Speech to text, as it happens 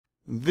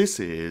This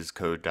is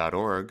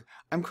Code.org.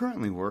 I'm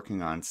currently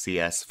working on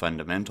CS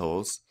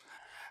fundamentals.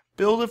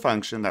 Build a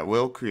function that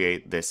will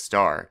create this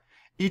star.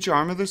 Each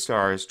arm of the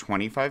star is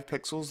 25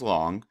 pixels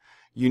long.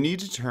 You need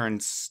to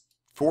turn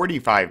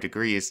 45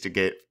 degrees to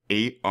get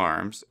 8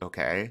 arms,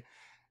 okay?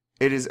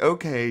 It is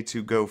okay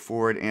to go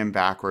forward and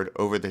backward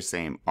over the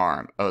same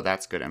arm. Oh,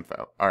 that's good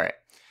info. All right.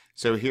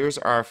 So here's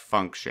our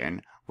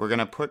function. We're going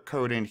to put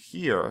code in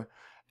here,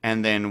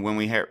 and then when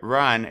we hit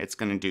run, it's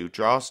going to do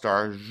draw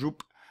star,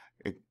 zoop,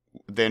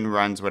 then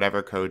runs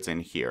whatever code's in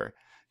here.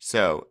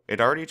 So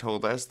it already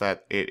told us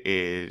that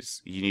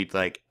you need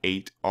like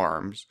 8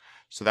 arms.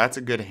 So that's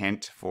a good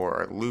hint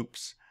for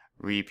loops,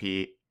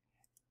 repeat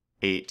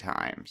 8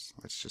 times.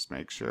 Let's just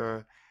make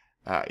sure.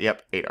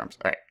 Yep, 8 arms.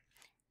 All right.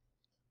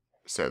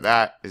 So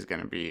that is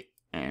going to be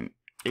an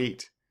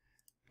 8.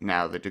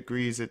 Now the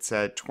degrees, it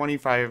said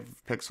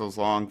 25 pixels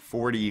long,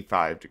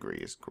 45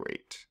 degrees.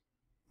 Great.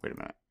 Wait a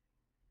minute.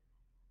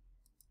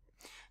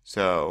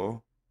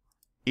 So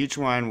each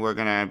one we're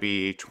going to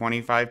be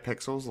 25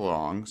 pixels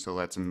long. So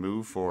let's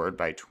move forward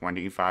by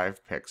 25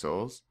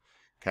 pixels.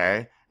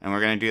 Okay. And we're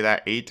going to do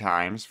that 8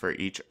 times for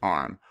each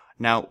arm.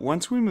 Now,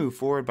 once we move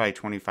forward by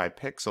 25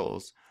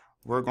 pixels,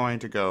 we're going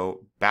to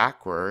go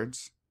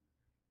backwards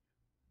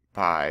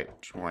by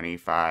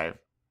 25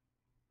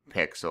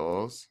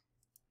 pixels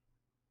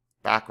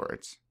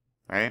backwards,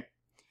 right?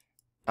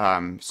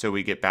 So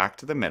we get back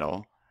to the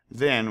middle.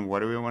 Then what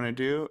do we want to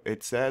do?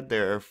 It said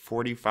there are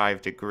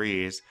 45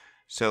 degrees.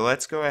 So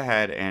let's go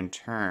ahead and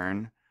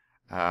turn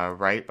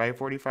right by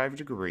 45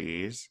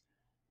 degrees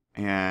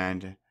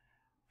and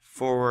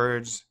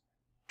forwards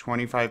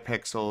 25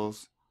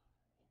 pixels,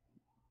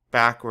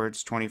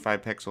 backwards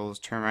 25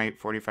 pixels, turn right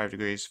 45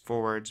 degrees,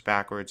 forwards,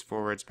 backwards,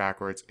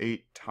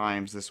 8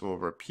 times. This will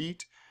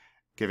repeat,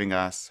 giving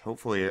us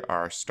hopefully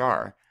our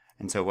star.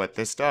 And so what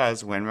this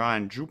does, when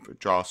run, zoop,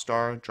 draw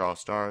star,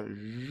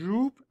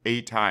 zoop,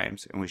 8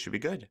 times, and we should be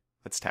good.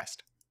 Let's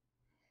test.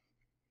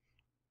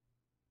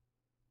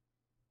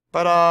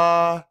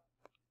 Ta-da!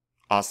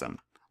 Awesome.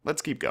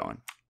 Let's keep going.